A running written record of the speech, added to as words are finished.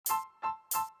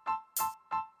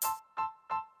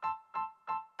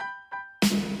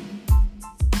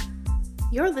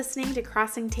You're listening to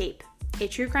Crossing Tape, a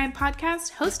true crime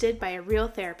podcast hosted by a real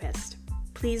therapist.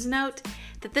 Please note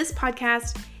that this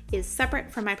podcast is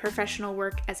separate from my professional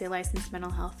work as a licensed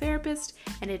mental health therapist,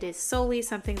 and it is solely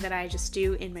something that I just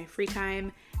do in my free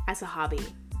time as a hobby.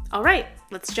 All right,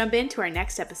 let's jump into our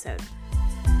next episode.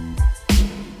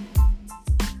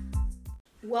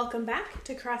 Welcome back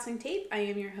to Crossing Tape. I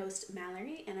am your host,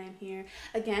 Mallory, and I'm here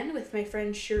again with my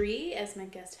friend Cherie as my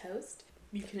guest host.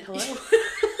 You can Hello.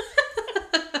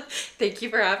 Thank you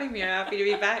for having me. I'm happy to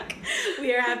be back.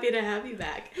 We are happy to have you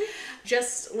back.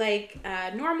 Just like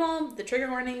normal, the trigger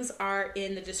warnings are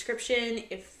in the description.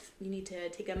 If you need to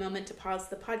take a moment to pause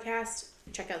the podcast,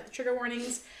 check out the trigger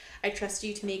warnings. I trust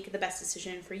you to make the best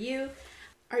decision for you.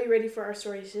 Are you ready for our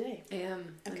story today? I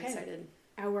am. I'm excited.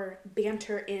 Our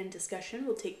banter and discussion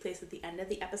will take place at the end of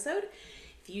the episode.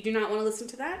 If you do not want to listen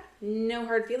to that, no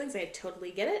hard feelings. I totally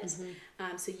get it.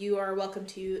 Mm-hmm. So you are welcome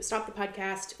to stop the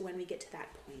podcast when we get to that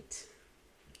point.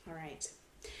 All right.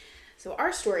 So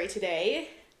our story today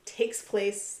takes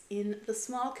place in the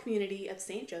small community of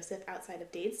St. Joseph outside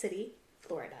of Dade City,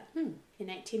 Florida, in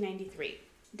 1993.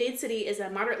 Dade City is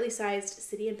a moderately sized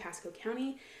city in Pasco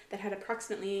County that had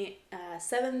approximately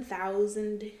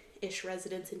 7,000-ish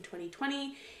residents in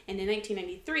 2020, and in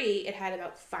 1993 it had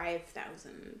about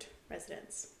 5,000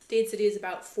 residents. Dade City is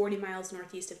about 40 miles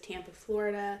northeast of Tampa,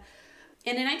 Florida.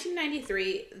 And in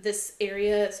 1993, this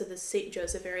area, so the St.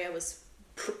 Joseph area, was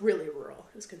really rural.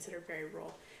 It was considered very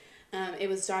rural. It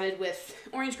was dotted with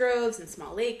orange groves and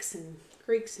small lakes and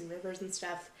creeks and rivers and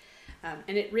stuff.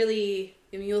 And it really,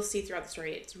 I mean, you'll see throughout the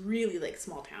story, it's really like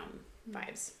small town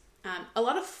vibes. A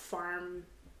lot of farm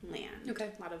land. Okay.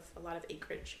 A lot of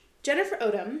acreage. Jennifer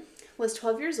Odom was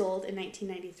 12 years old in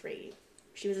 1993.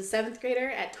 She was a 7th grader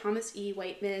at Thomas E.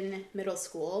 Whiteman Middle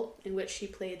School, in which she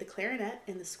played the clarinet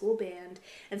in the school band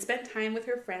and spent time with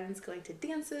her friends going to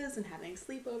dances and having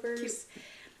sleepovers. Cute.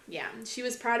 Yeah, she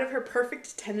was proud of her perfect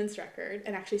attendance record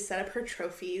and actually set up her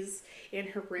trophies in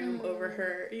her room over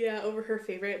her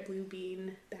favorite blue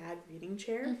bean bag reading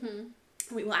chair. Mm-hmm.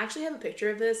 We will actually have a picture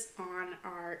of this on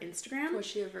our Instagram. Was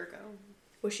she a Virgo?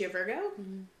 Was she a Virgo?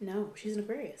 Mm-hmm. No, she's an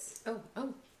Aquarius. Oh.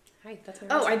 Hi, that's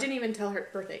what I didn't even tell her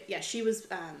birthday. Yeah, she was,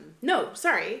 no,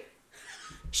 sorry.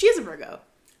 She is a Virgo.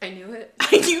 I knew it.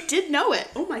 You did know it.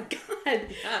 Oh my God.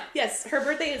 Yeah. Yes, her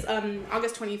birthday is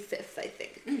August 25th, I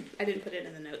think. I didn't put it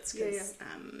in the notes because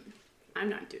I'm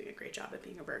not doing a great job at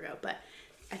being a Virgo, but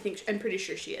I'm pretty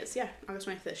sure she is. Yeah, August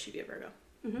 25th, she'd be a Virgo.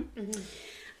 Mm-hmm. Mm-hmm.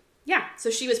 Yeah,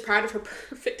 so she was proud of her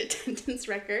perfect attendance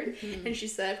record, and she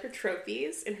set up her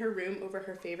trophies in her room over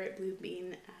her favorite blue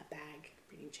bean bag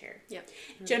reading chair. Yep.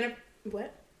 Jennifer,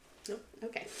 what? Nope.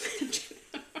 Okay.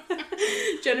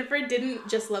 Jennifer didn't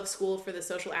just love school for the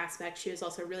social aspect. She was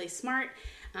also really smart.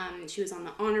 She was on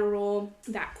the honor roll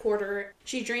that quarter.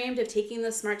 She dreamed of taking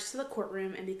the smarts to the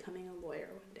courtroom and becoming a lawyer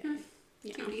one day.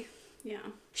 Cutie. Yeah.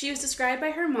 She was described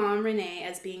by her mom, Renee,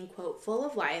 as being, quote, full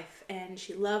of life, and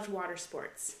she loved water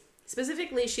sports.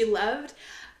 Specifically, she loved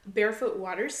barefoot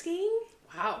water skiing.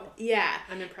 Wow. Yeah.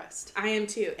 I'm impressed. I am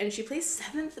too. And she placed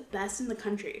 7th best in the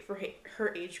country for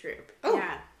her age group. Oh.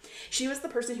 Yeah. She was the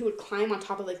person who would climb on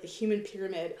top of like the human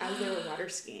pyramid as they were water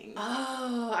skiing.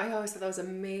 Oh, I always thought that was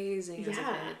amazing as a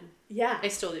kid. Yeah. I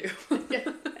still do.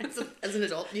 Yeah. As an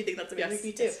adult, you think that's amazing? Yes,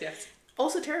 Me too. Yes.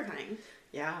 Also terrifying.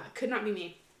 Yeah. Could not be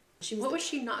me. What was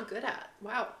she not good at?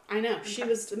 Wow. I know. She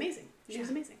was amazing. She was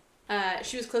amazing.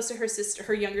 She was close to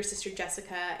her younger sister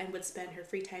Jessica, and would spend her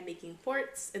free time making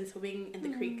forts and swimming in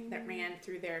the creek that ran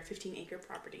through their 15-acre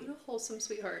property. What a wholesome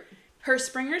sweetheart. Her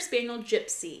Springer Spaniel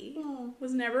Gypsy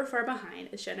was never far behind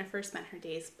as Jennifer spent her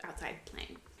days outside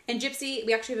playing. And Gypsy,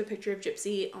 we actually have a picture of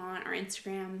Gypsy on our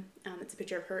Instagram. It's a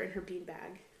picture of her in her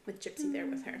beanbag with Gypsy there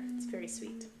with her. It's very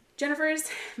sweet. Jennifer's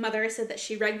mother said that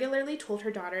she regularly told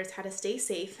her daughters how to stay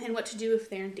safe and what to do if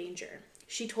they're in danger.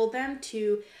 She told them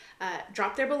to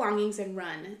drop their belongings and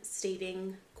run,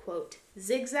 stating, quote,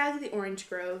 zigzag the orange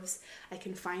groves. I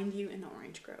can find you in the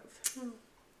orange grove.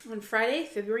 On Friday,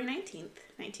 February 19th,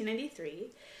 1993,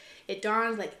 it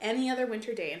dawned like any other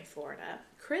winter day in Florida,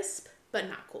 crisp but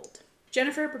not cold.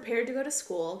 Jennifer prepared to go to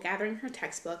school, gathering her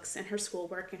textbooks and her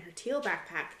schoolwork in her teal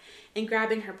backpack and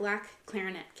grabbing her black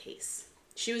clarinet case.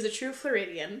 She was a true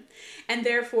Floridian, and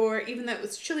therefore, even though it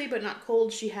was chilly but not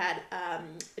cold, she had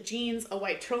jeans, a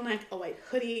white turtleneck, a white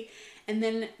hoodie, and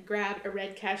then grabbed a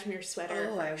red cashmere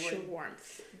sweater for extra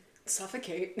warmth.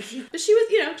 Suffocate. But she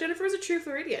was, Jennifer was a true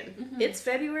Floridian. Mm-hmm. It's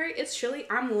February, it's chilly,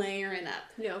 I'm layering up.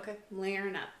 Yeah, okay. I'm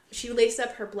layering up. She laced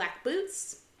up her black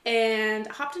boots, and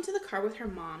hopped into the car with her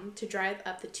mom to drive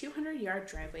up the 200-yard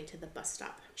driveway to the bus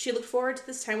stop. She looked forward to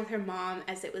this time with her mom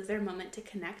as it was their moment to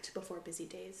connect before busy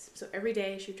days. So every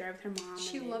day she would drive with her mom.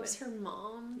 She loves her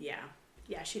mom. Yeah.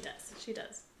 Yeah, she does. She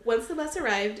does. Once the bus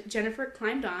arrived, Jennifer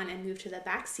climbed on and moved to the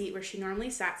back seat where she normally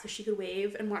sat so she could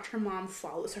wave and watch her mom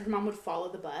follow. So her mom would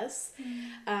follow the bus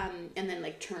and then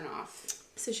like turn off.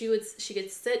 So she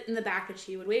could sit in the back and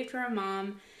she would wave to her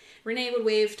mom. Renee would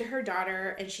wave to her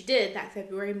daughter, and she did that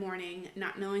February morning,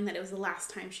 not knowing that it was the last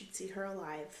time she'd see her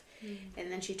alive.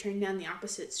 And then she turned down the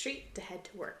opposite street to head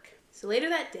to work. So later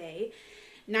that day,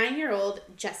 9-year-old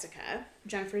Jessica,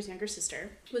 Jennifer's younger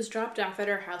sister, was dropped off at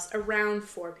her house around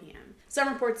 4 p.m. Some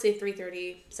reports say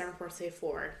 3:30, some reports say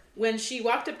 4. When she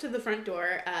walked up to the front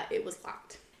door, it was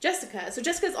locked.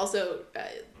 Jessica's also,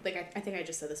 I think I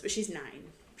just said this, but she's 9.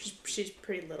 She's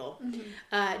pretty little.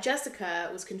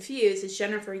 Jessica was confused as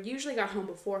Jennifer usually got home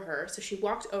before her, so she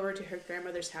walked over to her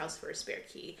grandmother's house for a spare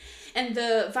key. And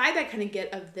the vibe I kind of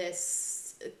get of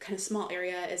this kind of small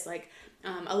area is like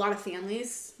a lot of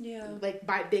families like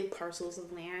buy big parcels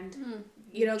of land,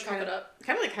 you know, kind of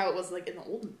like how it was like in the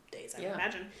old days, I would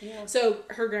imagine. Yeah. So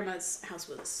her grandma's house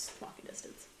was walking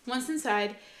distance. Once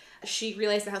inside, she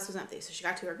realized the house was empty, so she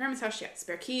got to her grandma's house, she got the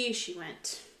spare key, she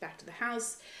went back to the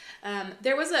house.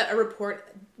 There was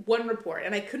one report,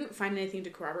 and I couldn't find anything to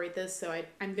corroborate this, so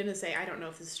I'm going to say I don't know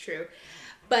if this is true,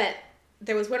 but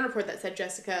there was one report that said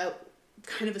Jessica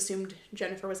kind of assumed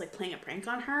Jennifer was like playing a prank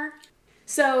on her.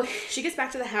 So she gets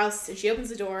back to the house, and she opens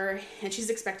the door, and she's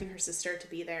expecting her sister to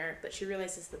be there, but she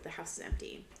realizes that the house is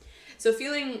empty. So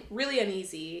feeling really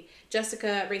uneasy,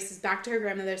 Jessica races back to her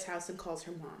grandmother's house and calls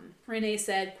her mom. Renee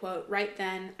said, quote, "Right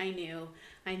then, I knew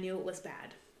it was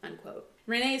bad," unquote.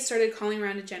 Renee started calling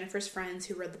around to Jennifer's friends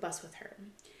who rode the bus with her.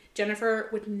 Jennifer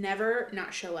would never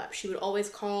not show up. She would always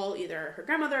call either her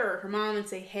grandmother or her mom and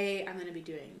say, "Hey, I'm going to be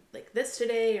doing like this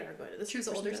today," or "Go to this." She was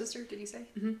the older sister, did you say?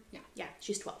 Mm-hmm. Yeah,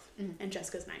 she's 12, and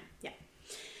Jessica's 9.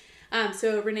 Yeah.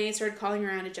 So Renee started calling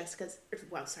around to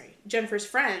Jennifer's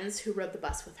friends who rode the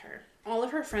bus with her. All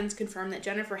of her friends confirmed that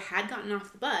Jennifer had gotten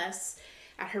off the bus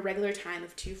at her regular time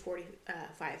of 2:45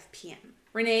 p.m.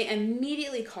 Renee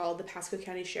immediately called the Pasco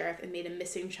County Sheriff and made a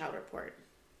missing child report.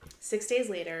 6 days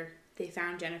later, they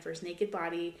found Jennifer's naked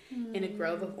body in a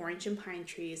grove of orange and pine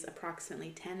trees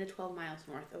approximately 10 to 12 miles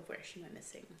north of where she went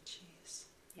missing. Jeez.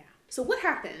 Yeah. So what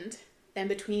happened then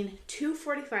between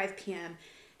 2:45 p.m.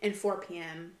 and 4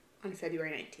 p.m. on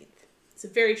February 19th? It's a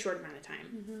very short amount of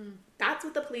time. That's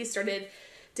what the police started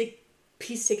to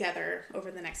piece together over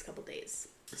the next couple days.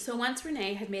 So once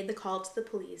Renee had made the call to the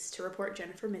police to report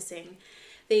Jennifer missing,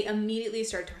 they immediately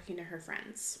started talking to her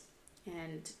friends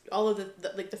and all of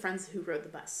the friends who rode the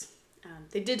bus.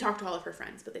 They did talk to all of her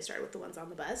friends, but they started with the ones on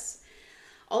the bus.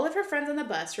 All of her friends on the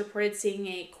bus reported seeing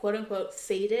a quote-unquote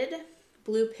faded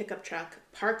blue pickup truck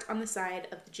parked on the side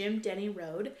of the Jim Denny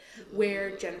Road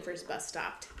where Jennifer's bus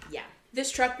stopped. Yeah.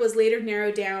 This truck was later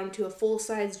narrowed down to a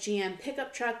full-size GM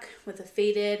pickup truck with a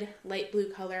faded light blue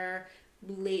color,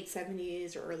 late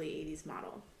 70s or early 80s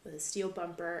model with a steel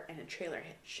bumper and a trailer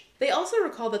hitch. They also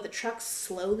recall that the truck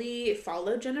slowly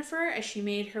followed Jennifer as she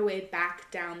made her way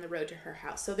back down the road to her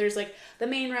house. So there's like the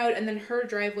main road and then her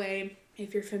driveway.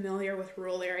 If you're familiar with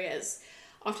rural areas,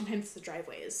 oftentimes the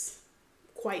driveway is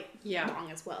quite long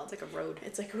as well. It's like a road.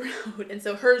 It's like a road. And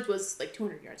so hers was like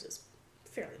 200 yards. It was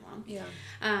fairly long.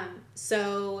 Yeah.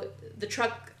 So the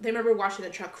truck, they remember watching the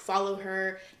truck follow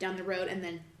her down the road and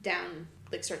then down,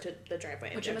 like start to the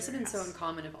driveway. Which it must have been so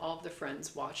uncommon if all of the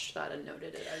friends watched that and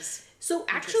noted it as So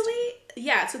actually,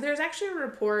 so there's actually a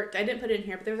report, I didn't put it in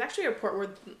here, but there was actually a report where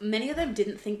many of them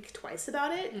didn't think twice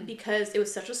about it because it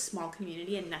was such a small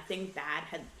community and nothing bad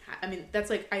had I mean, that's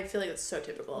like, I feel like that's so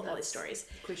typical of all these stories.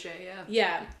 Cliche, yeah.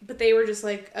 Yeah, but they were just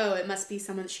like, oh, it must be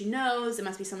someone she knows, it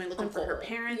must be someone looking for her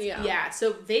parents. Yeah,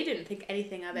 so they didn't think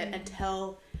anything of it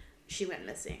until she went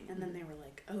missing. And then they were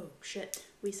like, oh, shit,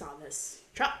 we saw this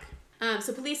truck.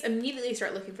 So police immediately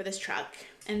start looking for this truck.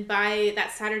 And by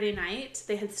that Saturday night,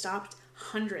 they had stopped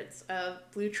hundreds of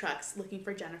blue trucks looking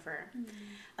for Jennifer.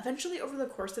 Eventually, over the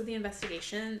course of the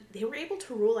investigation, they were able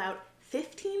to rule out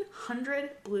 1,500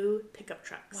 blue pickup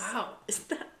trucks. Wow. Isn't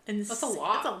that insane? That's a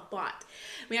lot. That's a lot.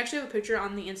 We actually have a picture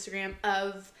on the Instagram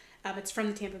of, it's from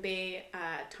the Tampa Bay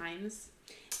Times,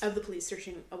 of the police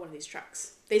searching one of these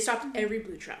trucks. They stopped every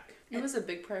blue truck. It was a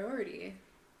big priority.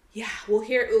 Yeah, we'll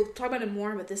talk about it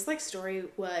more, but this story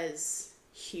was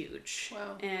huge.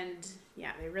 Wow. And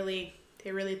yeah, they really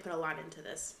put a lot into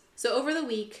this. So over the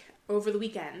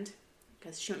weekend,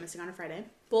 because she went missing on a Friday,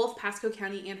 both Pasco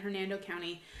County and Hernando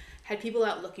County had people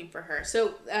out looking for her.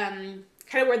 So kind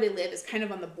of where they live is kind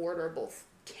of on the border of both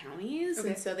counties, Okay.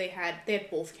 and so they had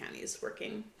both counties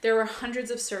working. There were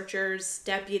hundreds of searchers,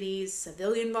 deputies,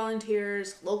 civilian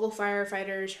volunteers, local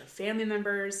firefighters, her family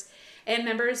members, and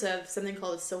members of something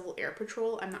called the Civil Air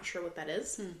Patrol. I'm not sure what that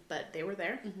is, but they were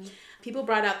there. Mm-hmm. People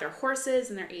brought out their horses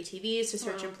and their ATVs to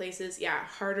search in places,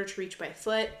 harder to reach by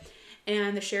foot.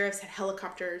 And the sheriffs had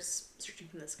helicopters searching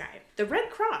from the sky. The Red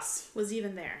Cross was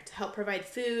even there to help provide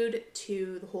food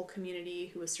to the whole community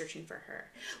who was searching for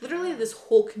her. Literally, this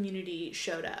whole community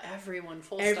showed up. Everyone,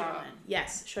 full Everyone, stop.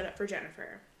 yes, showed up for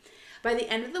Jennifer. By the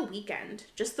end of the weekend,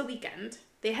 just the weekend,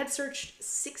 they had searched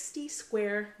 60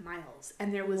 square miles,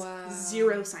 and there was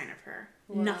zero sign of her.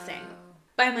 Wow. Nothing.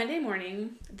 By Monday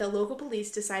morning, the local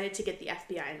police decided to get the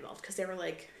FBI involved because they were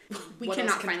like, we What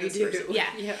cannot else can find we this do? person.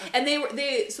 Yeah. And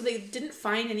they didn't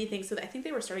find anything, so I think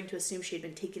they were starting to assume she had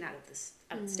been taken out of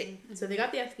the state. So they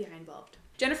got the FBI involved.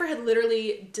 Jennifer had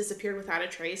literally disappeared without a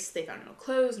trace. They found no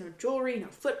clothes, no jewelry, no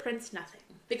footprints, nothing.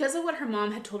 Because of what her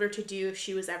mom had told her to do if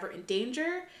she was ever in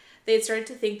danger, they had started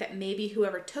to think that maybe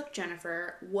whoever took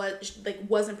Jennifer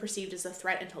wasn't perceived as a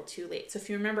threat until too late. So if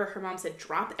you remember, her mom said,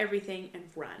 drop everything and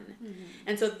run. Mm-hmm.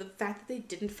 And so the fact that they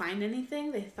didn't find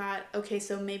anything, they thought, okay,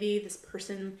 so maybe this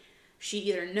person, she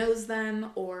either knows them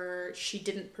or she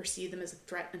didn't perceive them as a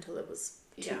threat until it was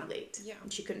too late. Yeah.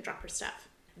 And she couldn't drop her stuff.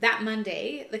 That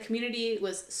Monday, the community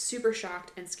was super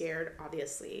shocked and scared,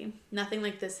 obviously. Nothing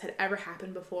like this had ever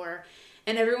happened before.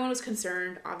 And everyone was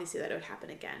concerned, obviously, that it would happen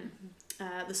again.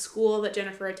 The school that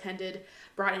Jennifer attended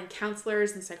brought in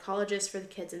counselors and psychologists for the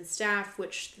kids and staff,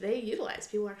 which they utilized.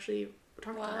 People actually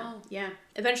talked to her. Yeah.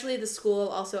 Eventually, the school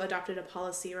also adopted a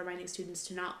policy reminding students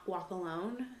to not walk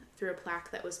alone through a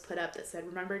plaque that was put up that said,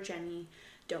 "Remember Jenny,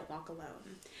 don't walk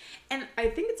alone." And I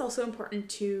think it's also important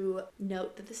to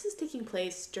note that this is taking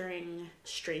place during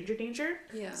stranger danger.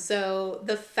 Yeah. So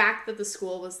the fact that the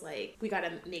school was like, we got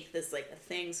to make this like a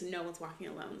thing so no one's walking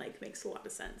alone, like makes a lot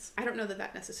of sense. I don't know that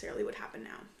that necessarily would happen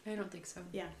now. I don't think so.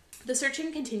 Yeah. The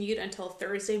searching continued until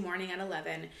Thursday morning at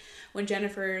 11 when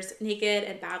Jennifer's naked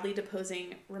and badly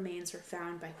decomposing remains were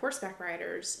found by horseback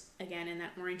riders, again in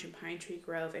that orange and pine tree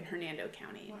grove in Hernando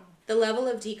County. Wow. The level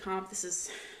of decomp, this is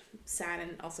sad,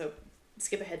 and also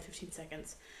skip ahead 15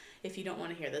 seconds if you don't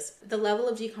want to hear this. The level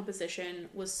of decomposition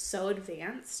was so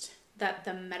advanced that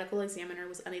the medical examiner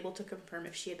was unable to confirm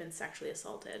if she had been sexually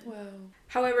assaulted. Wow.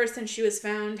 However, since she was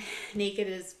found naked,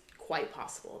 it is quite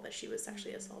possible that she was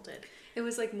sexually assaulted. It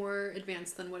was like more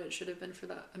advanced than what it should have been for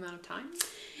that amount of time?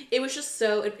 It was just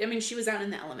so, I mean, she was out in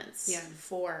the elements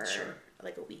for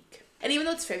like a week. And even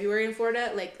though it's February in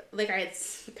Florida, like I had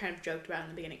kind of joked about in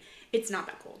the beginning, it's not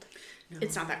that cold. No.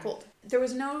 It's not that cold. There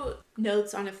was no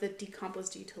notes on if the decomp was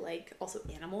due to like also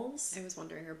animals. I was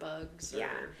wondering, or bugs, or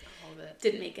all of it.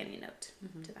 Didn't make any note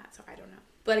to that, so I don't know.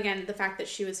 But again, the fact that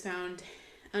she was found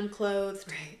unclothed,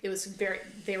 it was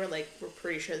they were like, we're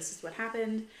pretty sure this is what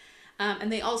happened. And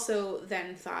they also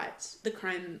then thought the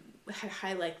crime had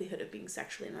high likelihood of being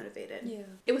sexually motivated. Yeah.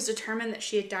 It was determined that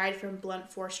she had died from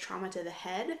blunt force trauma to the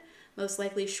head, most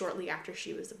likely shortly after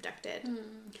she was abducted.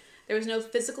 There was no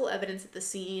physical evidence at the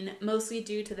scene, mostly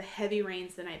due to the heavy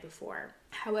rains the night before.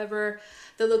 However,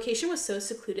 the location was so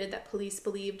secluded that police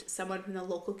believed someone from the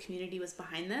local community was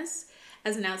behind this,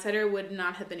 as an outsider would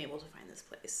not have been able to find this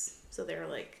place. So they were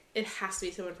like, it has to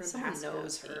be someone from Someone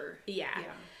knows her. Yeah.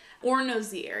 Or knows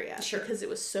the area, because it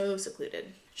was so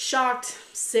secluded. Shocked,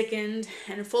 sickened,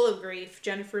 and full of grief,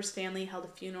 Jennifer's family held a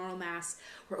funeral mass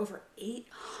where over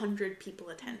 800 people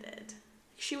attended.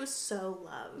 She was so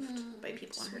loved by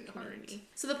people in her community.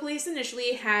 So the police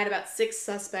initially had about 6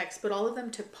 suspects, but all of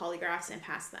them took polygraphs and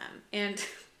passed them. And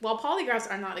while polygraphs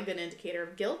are not a good indicator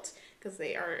of guilt, because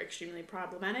they are extremely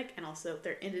problematic and also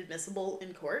they're inadmissible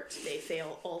in court, they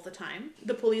fail all the time.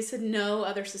 The police had no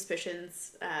other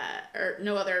suspicions or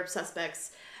no other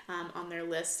suspects on their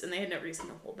list, and they had no reason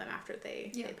to hold them after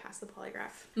they passed the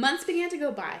polygraph. Months began to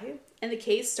go by, and the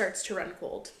case starts to run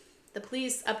cold. The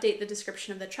police update the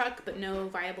description of the truck, but no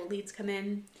viable leads come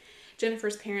in.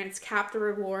 Jennifer's parents cap the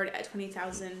reward at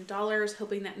 $20,000,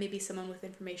 hoping that maybe someone with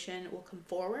information will come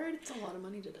forward. It's a lot of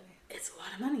money today. It's a lot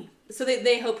of money. So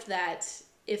they hoped that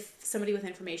if somebody with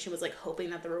information was like hoping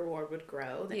that the reward would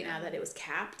grow, that now that it was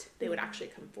capped, they would actually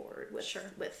come forward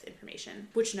with information,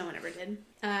 which no one ever did.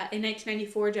 In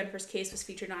 1994, Jennifer's case was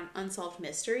featured on Unsolved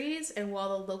Mysteries, and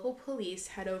while the local police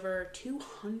had over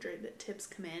 200 tips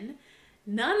come in,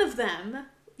 none of them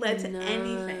led to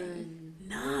anything.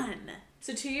 None.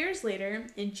 So 2 years later,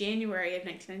 in January of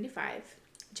 1995,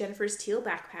 Jennifer's teal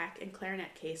backpack and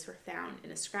clarinet case were found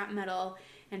in a scrap metal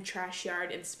and trash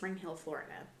yard in Spring Hill,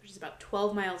 Florida, which is about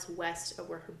 12 miles west of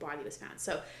where her body was found.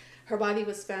 So Her body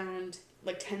was found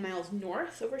like 10 miles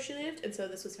north of where she lived, and so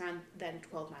this was found then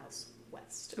 12 miles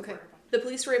west. Okay. The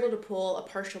police were able to pull a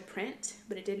partial print,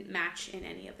 but it didn't match in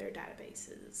any of their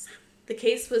databases. The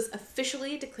case was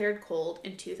officially declared cold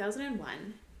in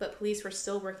 2001, but police were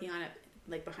still working on it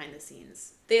like behind the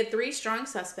scenes. They had 3 strong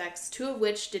suspects, 2 of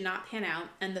which did not pan out,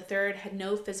 and the third had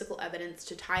no physical evidence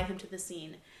to tie him to the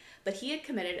scene, but he had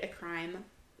committed a crime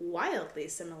wildly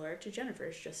similar to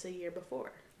Jennifer's just a year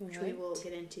before, which we will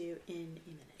get into in a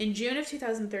minute. In June of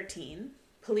 2013,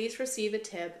 police received a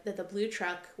tip that the blue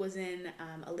truck was in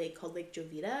a lake called Lake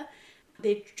Jovita.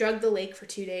 They drugged the lake for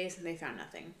 2 days and they found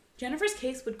nothing. Jennifer's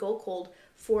case would go cold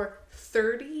for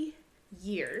 30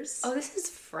 years. Oh, this is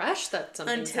fresh that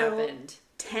something's until happened.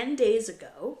 10 days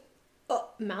ago. Oh,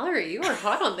 Mallory, you are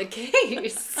hot on the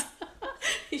case.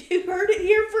 You heard it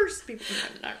here first, people.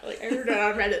 No, not really. I heard it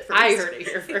on Reddit first. I heard it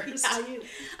here first.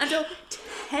 Until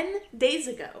 10 days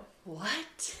ago.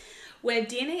 What? When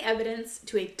DNA evidence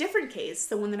to a different case,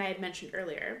 the one that I had mentioned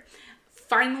earlier,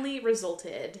 finally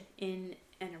resulted in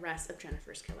an arrest of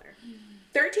Jennifer's killer.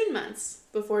 13 months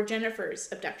before Jennifer's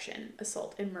abduction,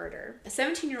 assault, and murder, a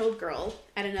 17-year-old girl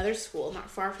at another school not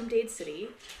far from Dade City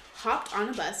hopped on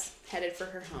a bus headed for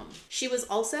her home. She was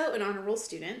also an honor roll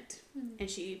student, and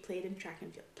she played in track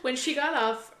and field. When she got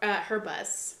off her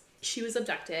bus, she was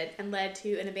abducted and led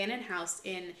to an abandoned house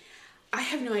in, I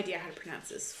have no idea how to pronounce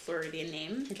this Floridian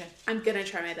name. Okay. I'm gonna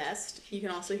try my best. You can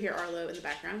also hear Arlo in the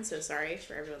background, so sorry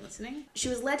for everyone listening. She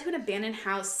was led to an abandoned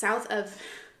house south of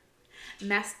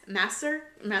Massaryka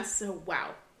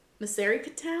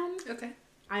town? Okay.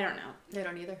 I don't know. I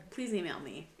don't either. Please email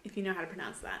me if you know how to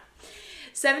pronounce that.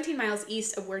 17 miles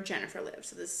east of where Jennifer lived.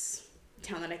 So this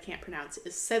town that I can't pronounce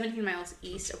is 17 miles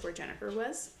east of where Jennifer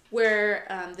was, where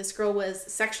this girl was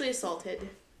sexually assaulted,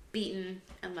 beaten,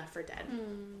 and left for dead.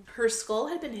 Her skull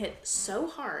had been hit so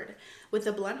hard with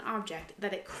a blunt object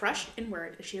that it crushed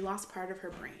inward as she lost part of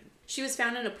her brain. She was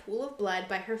found in a pool of blood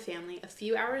by her family a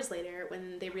few hours later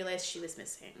when they realized she was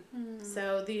missing.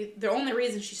 So the only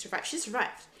reason she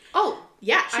survived. Oh,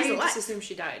 yeah, she's alive. I just assumed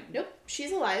she died. Nope,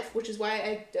 she's alive, which is why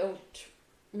I don't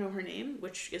know her name,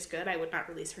 which is good. I would not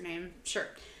release her name. Sure.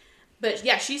 But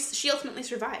yeah, she ultimately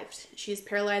survived. She's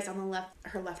paralyzed on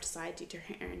her left side due to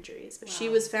her injuries. But she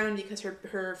was found because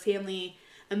her family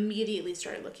immediately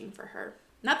started looking for her.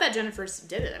 Not that Jennifer's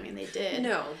did it. I mean, they did.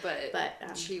 No, but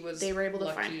they were able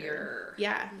to find her.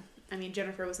 Yeah. I mean,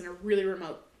 Jennifer was in a really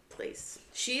remote place.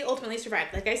 She ultimately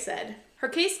survived, like I said. Her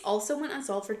case also went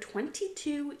unsolved for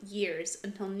 22 years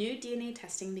until new DNA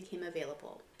testing became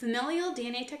available. Familial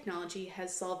DNA technology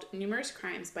has solved numerous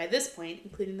crimes by this point,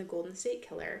 including the Golden State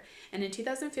Killer, and in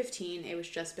 2015, it was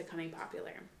just becoming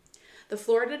popular. The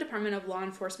Florida Department of Law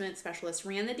Enforcement specialists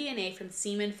ran the DNA from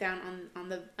semen found on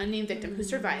the unnamed victim who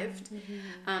survived,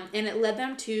 and it led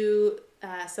them to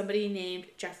somebody named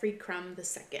Jeffrey Crumb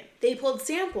II. They pulled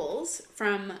samples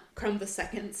from Crumb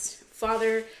II's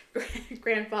father,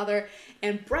 grandfather,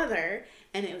 and brother,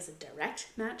 and it was a direct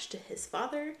match to his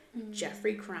father,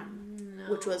 Jeffrey Crumb,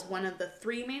 which was one of the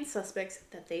 3 main suspects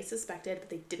that they suspected, but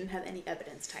they didn't have any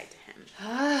evidence tied to him.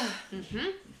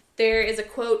 There is a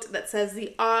quote that says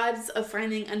the odds of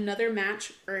finding another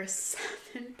match are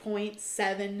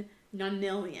 7.7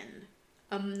 million,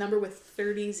 a number with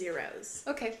 30 zeros.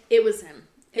 Okay. It was him.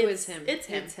 It's him.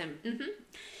 It's him.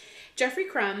 Jeffrey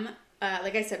Crumb,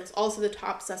 like I said, was also the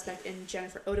top suspect in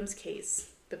Jennifer Odom's case,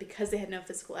 but because they had no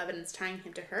physical evidence tying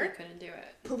him to her, they couldn't do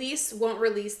it. Police won't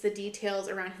release the details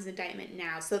around his indictment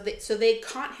now. So they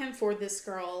caught him for this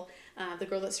girl, the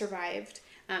girl that survived.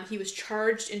 He was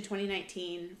charged in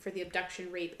 2019 for the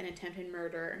abduction, rape, and attempted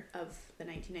murder of the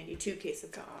 1992 case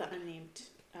of the unnamed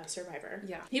survivor.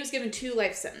 Yeah. He was given 2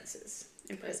 life sentences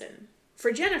in prison.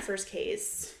 For Jennifer's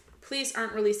case, police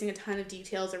aren't releasing a ton of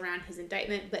details around his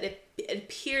indictment, but it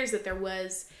appears that there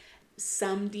was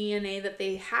some DNA that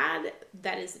they had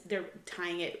they're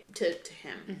tying it to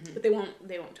him, but they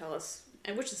won't tell us,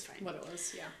 which is fine. What it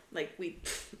was, yeah.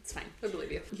 It's fine. I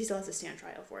believe you. He still has to stand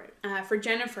trial for it. For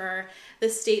Jennifer, the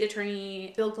state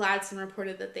attorney, Bill Gladstone,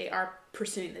 reported that they are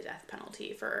pursuing the death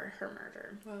penalty for her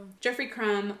murder. Wow. Jeffrey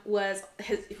Crumb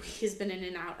he's been in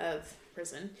and out of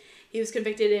prison. He was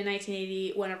convicted in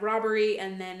 1981 of robbery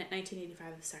and then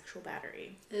 1985 of sexual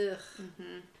battery. Ugh.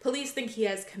 Police think he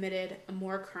has committed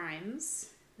more crimes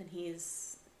than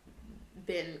he's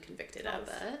been convicted of.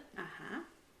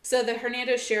 So the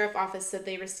Hernando Sheriff Office said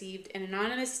they received an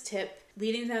anonymous tip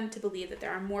leading them to believe that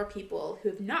there are more people who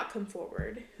have not come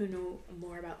forward who know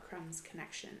more about Crumb's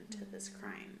connection to this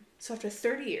crime. So after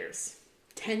 30 years,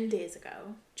 10 days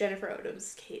ago, Jennifer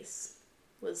Odom's case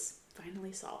was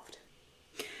finally solved.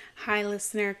 Hi,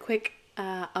 listener. Quick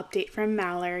update from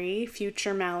Mallory,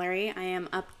 future Mallory.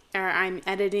 I'm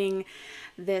editing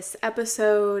this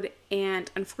episode,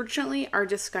 and unfortunately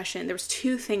there was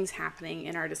two things happening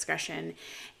in our discussion,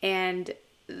 and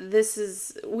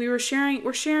we're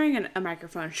sharing a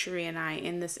microphone, Sheree and I,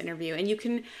 in this interview, and you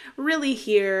can really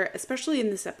hear, especially in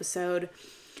this episode,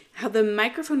 how the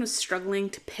microphone was struggling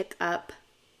to pick up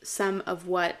some of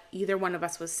what either one of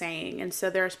us was saying. And so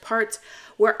there's parts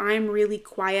where I'm really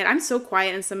quiet. I'm so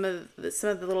quiet in some of the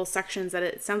little sections that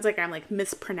it sounds like I'm like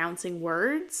mispronouncing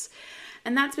words.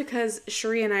 And that's because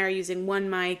Sheree and I are using one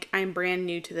mic. I'm brand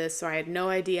new to this, so I had no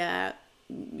idea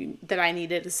that I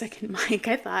needed a second mic.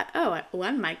 I thought, oh,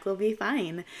 one mic will be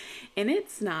fine. And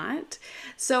it's not.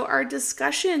 So our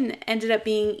discussion ended up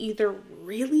being either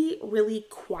really, really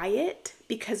quiet,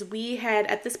 because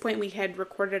at this point we had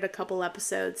recorded a couple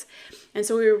episodes. And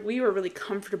so we were really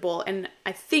comfortable. And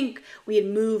I think we had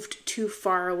moved too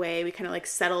far away. We kind of like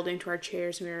settled into our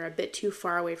chairs and we were a bit too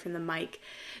far away from the mic.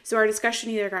 So our discussion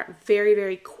either got very,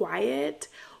 very quiet,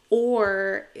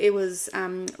 or it was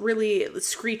really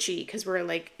screechy because we're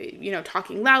like,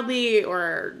 talking loudly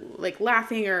or like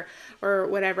laughing or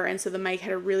whatever. And so the mic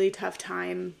had a really tough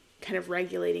time kind of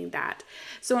regulating that.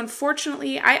 So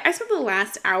unfortunately, I spent the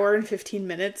last hour and 15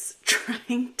 minutes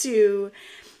trying to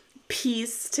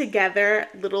piece together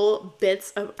little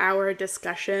bits of our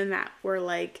discussion that were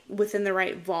like within the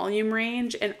right volume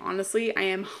range. And honestly, I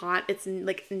am hot. It's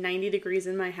like 90 degrees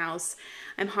in my house.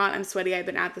 I'm hot. I'm sweaty. I've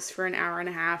been at this for an hour and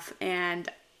a half. And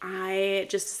I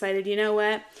just decided, you know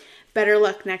what? Better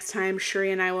luck next time.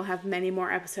 Sheree and I will have many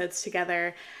more episodes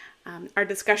together. Our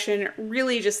discussion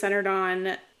really just centered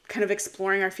on kind of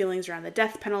exploring our feelings around the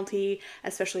death penalty,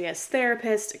 especially as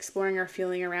therapists, exploring our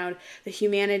feeling around the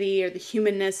humanity or the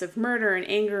humanness of murder and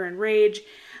anger and rage.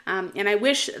 And I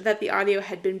wish that the audio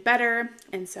had been better.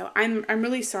 And so I'm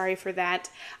really sorry for that.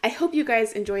 I hope you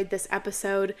guys enjoyed this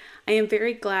episode. I am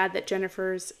very glad that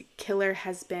Jennifer's killer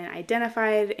has been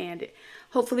identified, and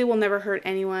hopefully will never hurt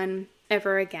anyone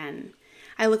ever again.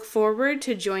 I look forward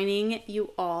to joining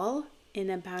you all in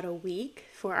about a week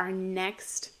for our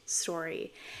next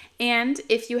story. And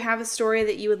if you have a story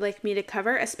that you would like me to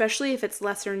cover, especially if it's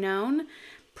lesser known,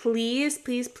 please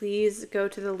go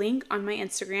to the link on my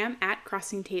Instagram at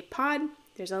CrossingTapePod.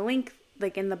 There's a link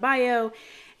like in the bio,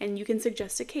 and you can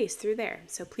suggest a case through there.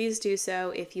 So please do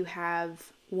so if you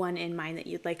have one in mind that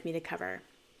you'd like me to cover.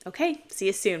 Okay, see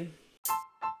you soon.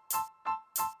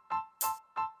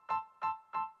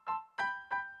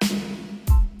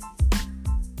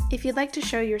 If you'd like to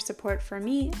show your support for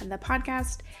me and the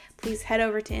podcast, please head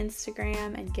over to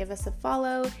Instagram and give us a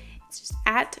follow. It's just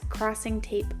at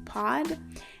CrossingTapePod.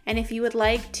 And if you would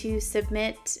like to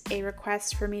submit a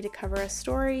request for me to cover a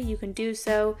story, you can do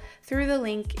so through the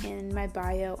link in my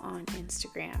bio on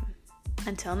Instagram.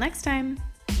 Until next time.